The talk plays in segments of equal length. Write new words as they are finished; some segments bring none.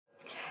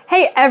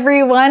Hey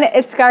everyone,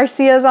 it's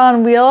Garcia's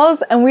on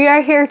Wheels, and we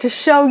are here to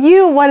show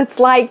you what it's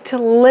like to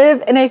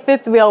live in a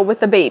fifth wheel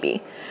with a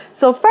baby.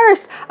 So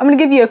first, I'm going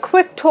to give you a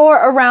quick tour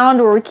around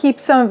where we keep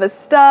some of his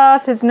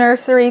stuff, his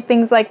nursery,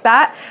 things like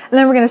that. And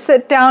then we're going to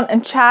sit down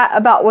and chat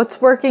about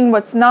what's working,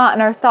 what's not,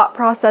 and our thought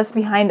process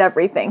behind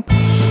everything.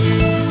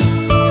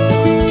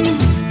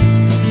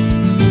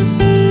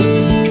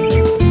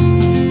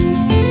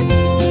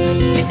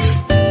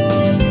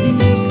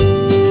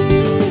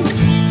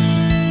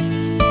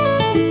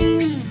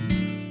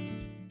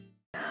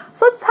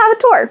 So let's have a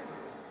tour.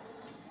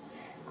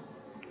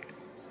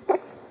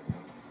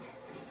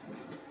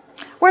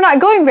 We're not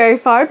going very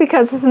far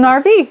because it's an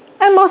RV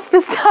and most of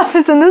his stuff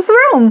is in this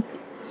room.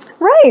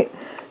 Right.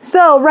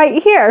 So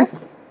right here,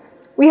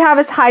 we have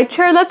his high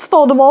chair that's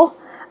foldable.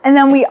 And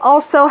then we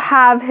also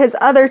have his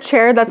other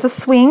chair that's a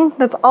swing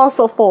that's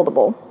also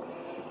foldable.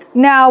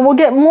 Now we'll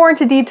get more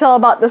into detail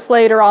about this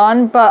later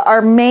on, but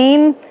our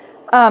main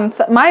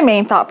my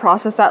main thought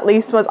process at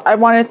least was I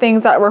wanted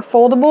things that were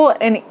foldable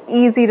and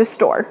easy to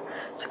store.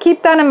 So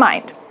keep that in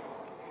mind.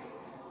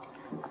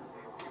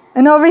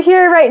 And over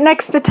here right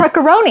next to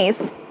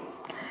Tuckeroni's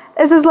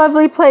is his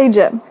lovely play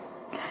gym.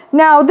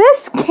 Now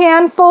this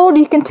can fold.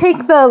 You can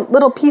take the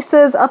little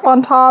pieces up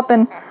on top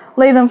and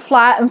lay them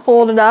flat and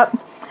fold it up.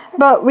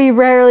 But we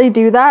rarely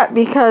do that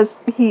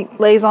because he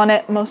lays on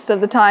it most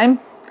of the time.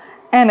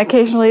 And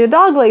occasionally the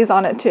dog lays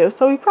on it too.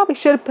 So we probably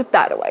should have put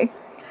that away.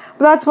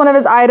 But that's one of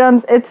his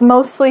items. It's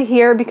mostly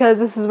here because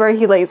this is where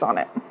he lays on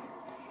it.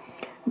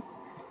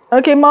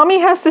 Okay, mommy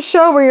has to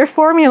show where your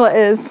formula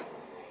is.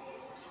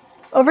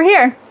 Over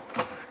here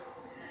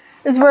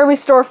is where we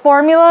store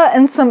formula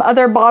and some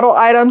other bottle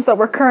items that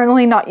we're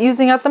currently not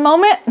using at the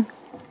moment.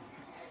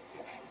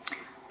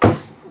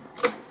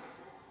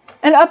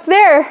 And up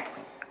there,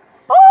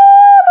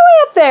 all the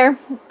way up there,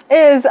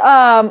 is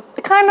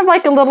kind of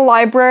like a little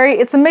library.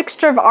 It's a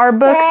mixture of our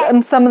books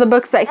and some of the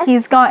books that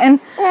he's gotten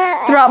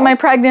throughout my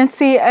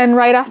pregnancy and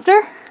right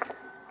after.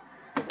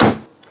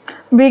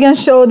 We're gonna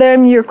show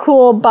them your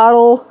cool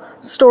bottle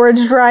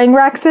storage drying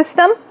rack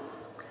system.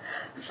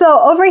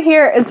 So over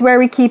here is where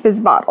we keep his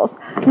bottles.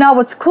 Now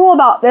what's cool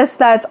about this,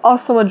 that it's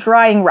also a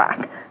drying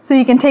rack. So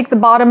you can take the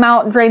bottom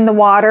out, drain the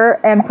water,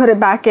 and put it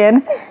back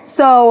in.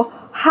 So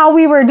how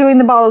we were doing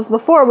the bottles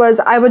before was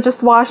I would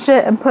just wash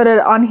it and put it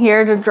on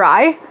here to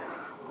dry.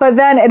 But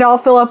then it'd all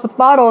fill up with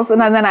bottles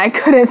and then I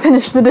couldn't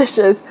finish the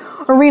dishes,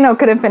 or Reno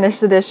couldn't finish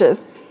the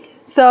dishes.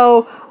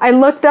 So I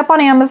looked up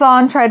on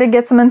Amazon, tried to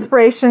get some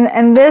inspiration,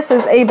 and this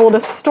is able to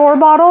store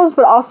bottles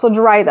but also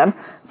dry them.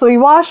 So we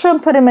wash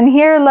them, put them in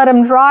here, let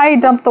them dry,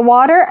 dump the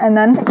water, and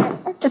then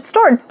it's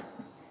stored.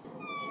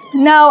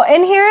 Now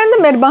in here in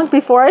the mid bunk,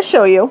 before I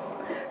show you,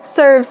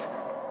 serves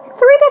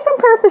 3 different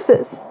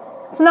purposes.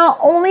 It's not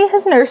only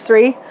his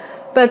nursery,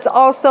 but it's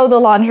also the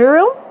laundry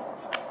room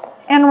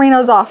and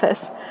Reno's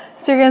office.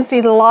 So you're gonna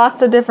see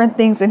lots of different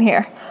things in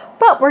here,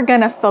 but we're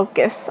gonna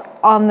focus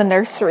on the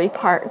nursery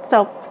part.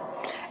 So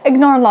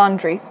ignore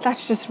laundry,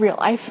 that's just real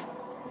life.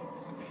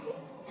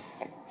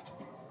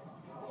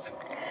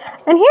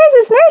 And here's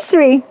his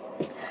nursery.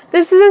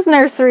 This is his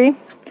nursery.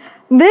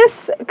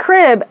 This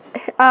crib,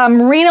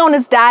 Reno and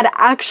his dad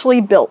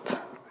actually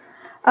built.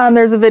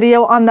 There's a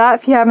video on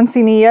that. If you haven't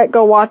seen it yet,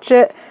 go watch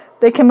it.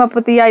 They came up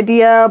with the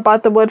idea,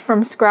 bought the wood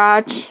from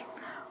scratch,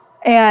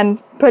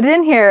 and put it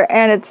in here,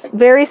 and it's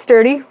very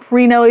sturdy.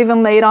 Reno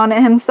even laid on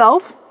it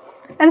himself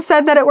and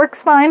said that it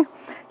works fine.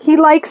 He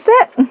likes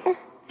it.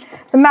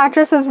 The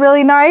mattress is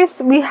really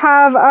nice. We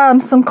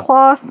have some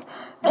cloth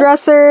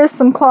dressers,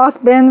 some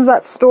cloth bins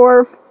that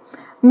store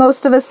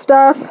most of his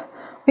stuff.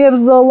 We have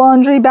his little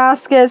laundry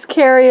basket, his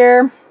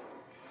carrier,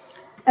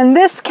 and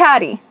this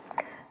caddy.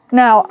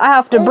 Now, I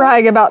have to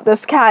brag about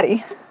this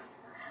caddy.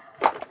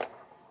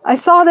 I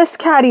saw this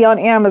caddy on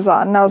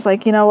Amazon and I was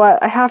like, you know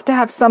what? I have to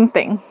have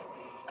something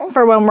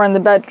for when we're in the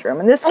bedroom.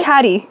 And this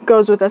caddy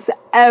goes with us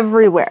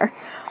everywhere.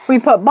 We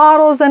put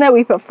bottles in it.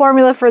 We put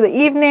formula for the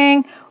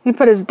evening. We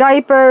put his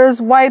diapers.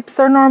 Wipes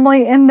are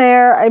normally in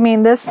there. I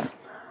mean, this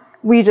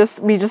we just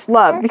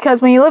love,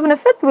 because when you live in a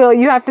fifth wheel,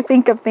 you have to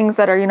think of things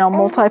that are, you know,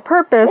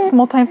 multi-purpose,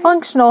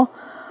 multifunctional,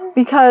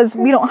 because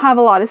we don't have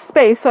a lot of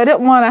space. So I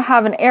didn't want to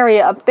have an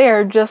area up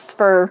there just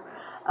for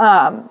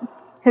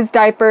his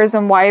diapers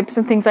and wipes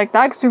and things like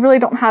that, because we really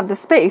don't have the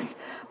space.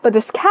 But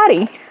this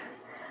caddy,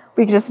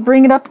 we can just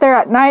bring it up there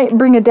at night,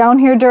 bring it down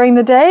here during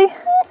the day,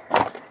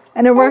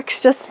 and it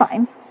works just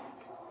fine.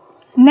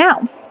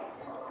 Now,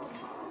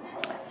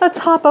 let's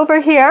hop over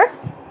here.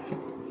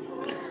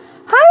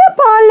 Hi,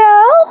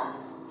 Apollo.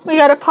 We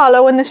got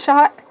Apollo in the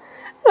shot.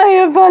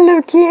 Hi,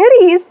 Apollo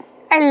kitties.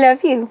 I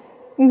love you.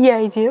 Yeah,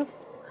 I do.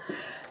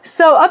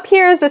 So up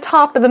here is the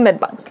top of the mid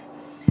bunk.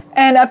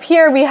 And up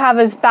here we have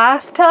his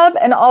bathtub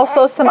and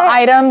also some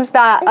items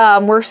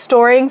that we're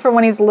storing for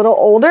when he's a little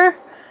older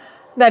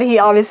that he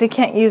obviously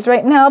can't use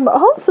right now, but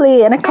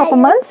hopefully in a couple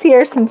months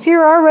here, since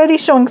you're already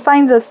showing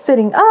signs of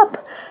sitting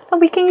up, that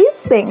we can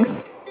use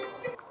things.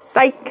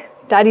 Psych,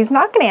 Daddy's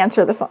not gonna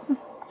answer the phone.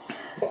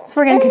 So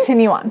we're gonna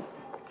continue on.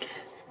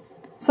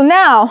 So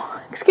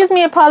now, excuse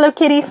me, Apollo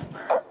kitties.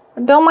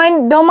 Don't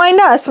mind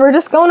us. We're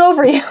just going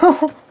over you.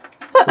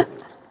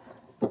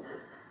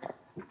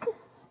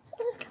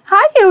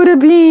 Hi, Yoda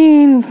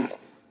Beans.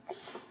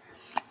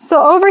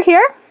 So over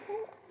here,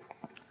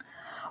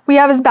 we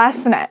have his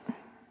bassinet.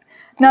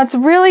 Now it's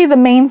really the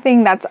main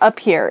thing that's up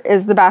here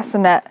is the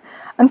bassinet.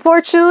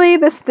 Unfortunately,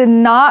 this did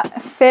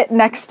not fit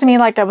next to me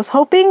like I was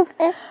hoping,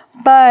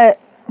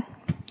 but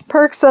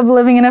perks of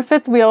living in a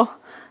fifth wheel,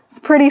 it's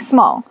pretty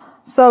small.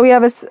 So we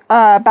have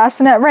a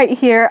bassinet right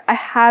here. I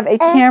have a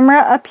camera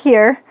up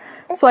here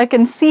so I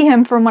can see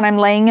him from when I'm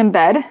laying in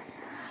bed.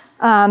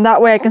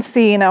 That way I can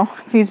see, you know,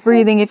 if he's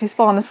breathing, if he's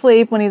falling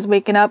asleep, when he's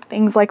waking up,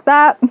 things like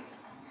that.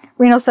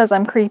 Reno says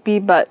I'm creepy,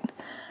 but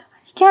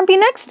he can't be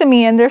next to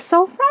me and they're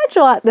so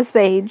fragile at this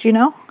age, you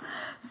know?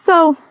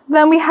 So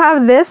then we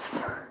have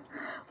this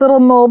little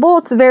mobile.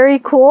 It's very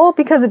cool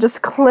because it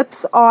just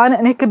clips on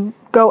and it could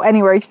go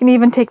anywhere. You can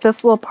even take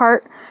this little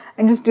part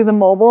and just do the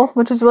mobile,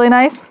 which is really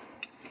nice.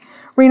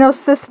 Reno's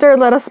sister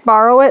let us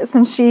borrow it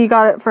since she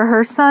got it for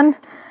her son.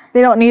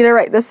 They don't need it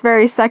right this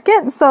very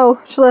second, so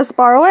she let us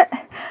borrow it.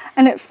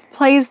 And it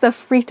plays the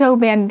Frito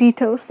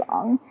Bandito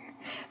song.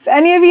 If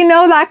any of you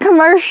know that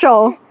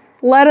commercial,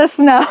 let us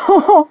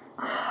know.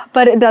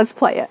 But it does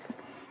play it.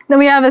 Then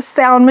we have a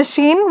sound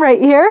machine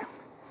right here.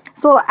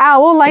 This little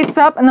owl lights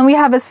up, and then we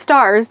have his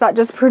stars that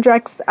just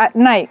projects at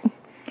night.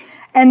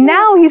 And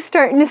now he's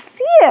starting to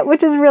see it,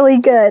 which is really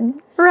good,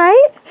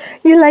 right?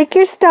 You like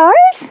your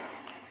stars?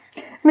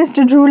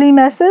 Mr. Julie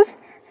messes.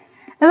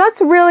 And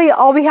that's really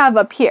all we have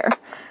up here.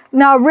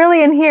 Now,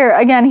 really in here,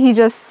 again, he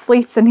just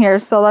sleeps in here,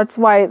 so that's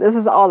why this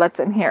is all that's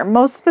in here.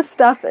 Most of the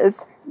stuff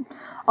is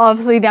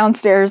obviously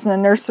downstairs in the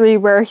nursery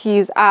where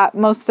he's at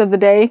most of the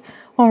day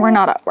when we're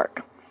not at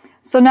work.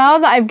 So now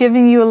that I've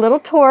given you a little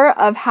tour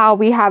of how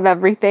we have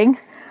everything,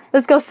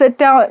 let's go sit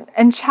down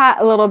and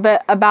chat a little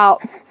bit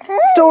about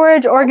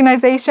storage,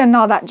 organization, and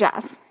all that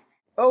jazz.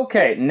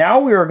 Okay, now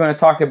we are going to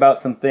talk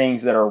about some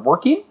things that are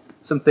working,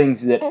 some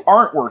things that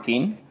aren't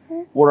working,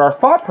 what our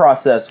thought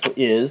process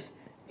is,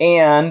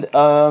 and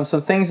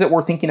some things that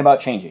we're thinking about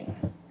changing.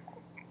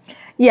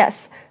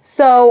 Yes,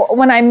 so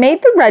when I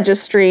made the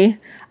registry,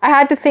 I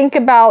had to think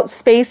about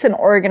space and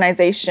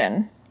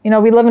organization. You know,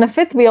 we live in a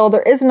fifth wheel,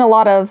 there isn't a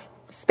lot of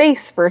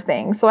space for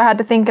things. So I had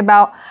to think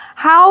about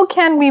how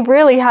can we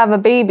really have a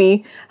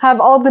baby, have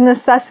all the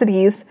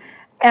necessities,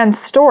 and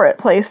store it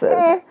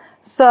places.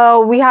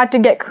 So we had to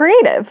get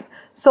creative.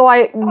 So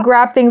I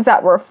grabbed things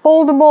that were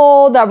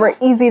foldable, that were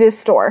easy to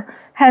store.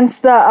 Hence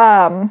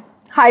the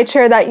high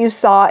chair that you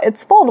saw,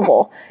 it's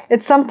foldable.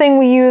 It's something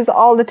we use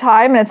all the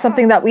time and it's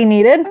something that we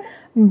needed,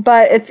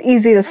 but it's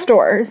easy to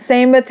store.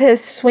 Same with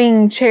his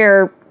swing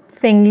chair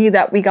thingy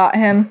that we got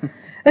him.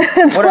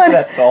 Whatever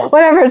that's called.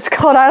 Whatever it's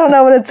called, I don't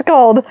know what it's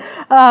called.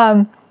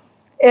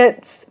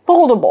 It's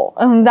foldable,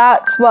 and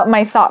that's what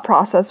my thought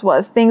process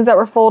was. Things that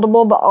were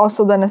foldable, but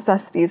also the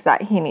necessities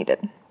that he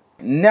needed.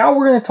 Now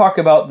we're going to talk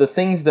about the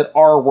things that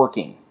are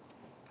working.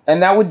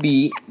 And that would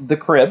be the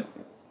crib.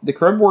 The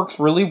crib works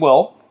really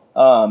well.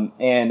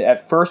 And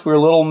at first we were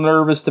a little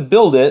nervous to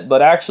build it,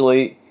 but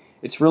actually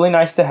it's really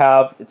nice to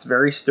have. It's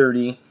very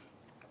sturdy.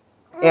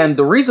 And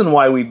the reason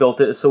why we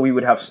built it is so we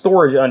would have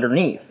storage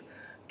underneath.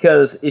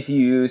 Because if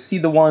you see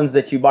the ones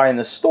that you buy in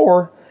the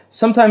store,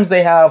 sometimes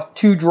they have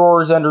 2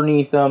 drawers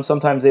underneath them.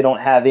 Sometimes they don't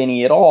have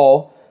any at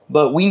all.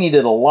 But we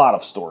needed a lot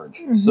of storage.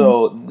 Mm-hmm.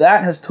 So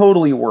that has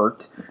totally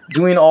worked.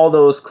 Doing all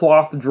those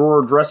cloth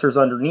drawer dressers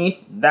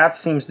underneath, that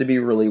seems to be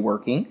really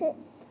working.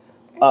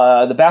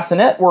 The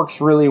bassinet works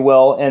really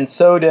well, and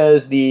so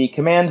does the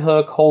command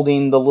hook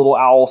holding the little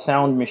owl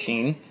sound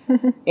machine.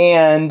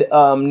 And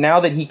now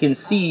that he can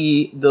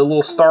see, the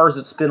little stars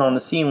that spin on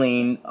the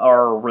ceiling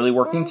are really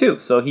working too.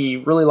 So he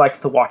really likes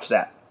to watch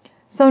that.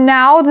 So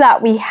now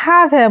that we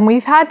have him,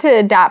 we've had to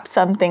adapt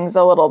some things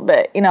a little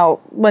bit. You know,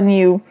 when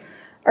you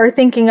are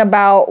thinking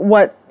about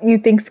what you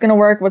think is going to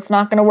work, what's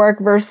not going to work,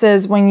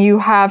 versus when you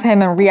have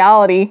him in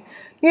reality,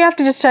 you have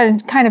to just try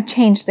to kind of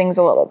change things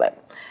a little bit.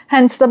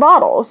 Hence the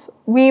bottles.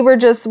 We were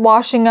just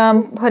washing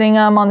them, putting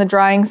them on the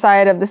drying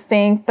side of the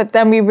sink, but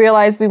then we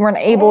realized we weren't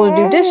able to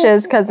do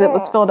dishes because it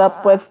was filled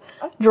up with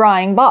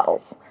drying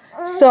bottles.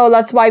 So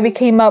that's why we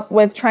came up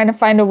with trying to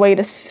find a way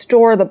to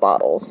store the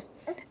bottles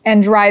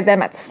and dry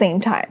them at the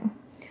same time.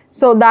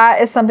 So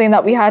that is something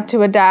that we had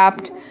to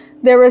adapt.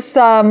 There was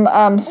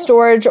some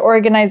storage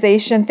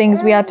organization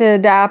things we had to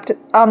adapt.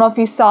 I don't know if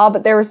you saw,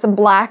 but there were some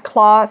black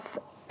cloth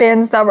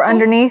bins that were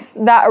underneath.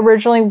 That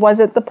originally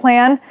wasn't the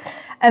plan.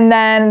 And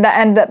then that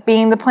ended up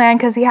being the plan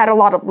because he had a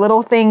lot of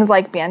little things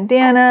like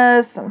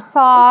bandanas, some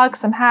socks,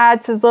 some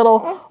hats, his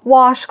little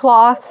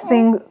washcloths,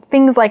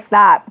 things like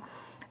that,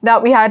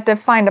 that we had to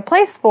find a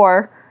place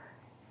for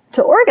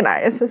to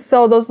organize.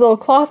 So those little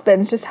cloth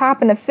bins just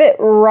happened to fit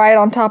right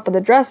on top of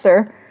the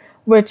dresser,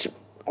 which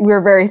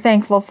we're very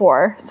thankful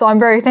for. So I'm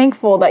very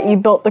thankful that you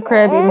built the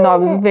crib, even though I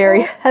was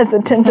very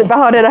hesitant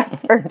about it at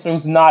first. I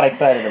was not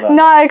excited about it.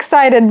 Not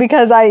excited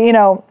because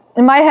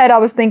in my head I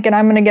was thinking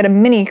I'm going to get a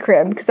mini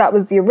crib because that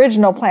was the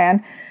original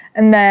plan.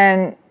 And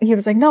then he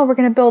was like, no, we're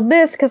going to build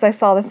this because I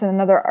saw this in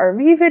another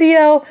RV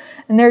video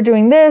and they're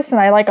doing this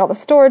and I like all the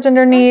storage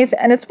underneath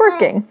and it's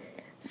working.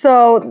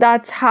 So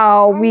that's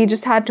how we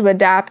just had to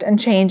adapt and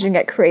change and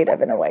get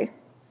creative in a way.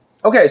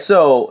 Okay,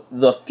 so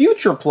the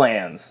future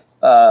plans.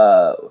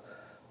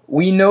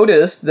 We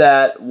noticed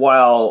that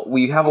while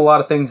we have a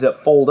lot of things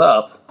that fold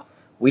up,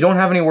 we don't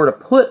have anywhere to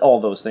put all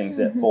those things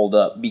that fold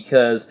up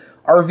because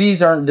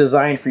RVs aren't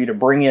designed for you to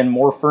bring in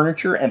more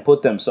furniture and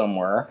put them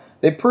somewhere.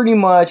 They pretty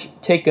much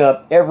take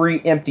up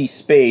every empty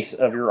space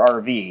of your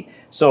RV.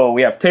 So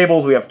we have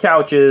tables, we have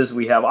couches,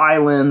 we have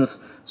islands,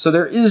 so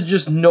there is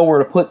just nowhere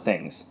to put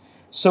things.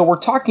 So we're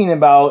talking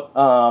about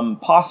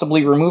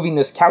possibly removing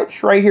this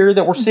couch right here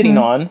that we're sitting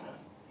on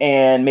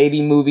and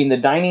maybe moving the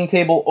dining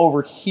table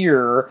over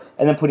here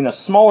and then putting a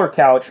smaller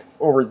couch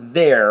over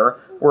there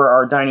where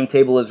our dining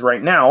table is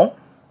right now.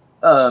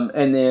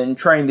 And then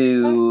trying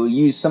to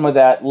use some of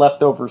that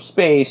leftover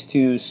space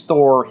to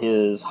store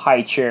his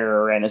high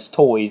chair and his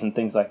toys and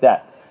things like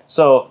that.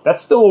 So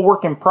that's still a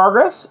work in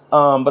progress,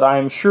 but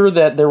I'm sure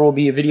that there will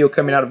be a video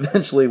coming out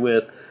eventually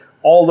with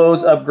all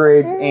those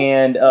upgrades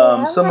and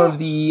some of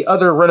the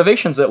other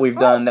renovations that we've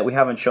done that we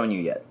haven't shown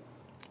you yet.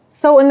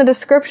 So in the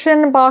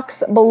description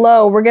box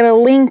below, we're going to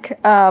link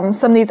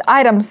some of these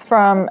items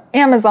from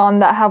Amazon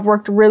that have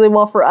worked really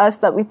well for us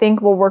that we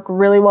think will work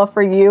really well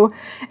for you.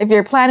 If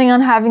you're planning on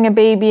having a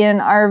baby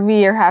in an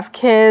RV or have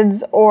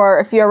kids,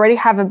 or if you already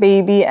have a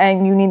baby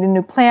and you need a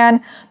new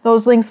plan,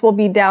 those links will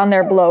be down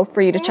there below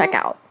for you to check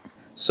out.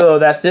 So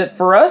that's it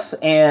for us,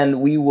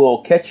 and we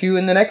will catch you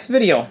in the next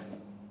video.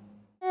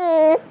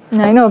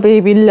 I know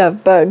baby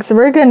love bugs, so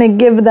we're going to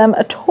give them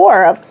a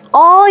tour of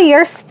all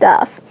your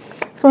stuff.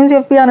 So means you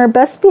have to be on our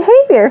best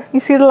behavior. You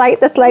see the light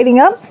that's lighting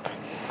up?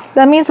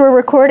 That means we're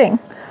recording.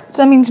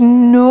 So that means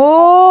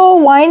no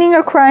whining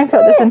or crying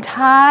throughout this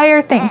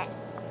entire thing.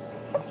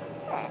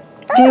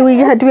 Do we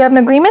have an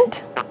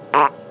agreement?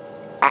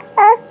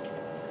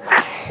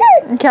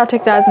 Okay, I'll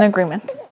take that as an agreement.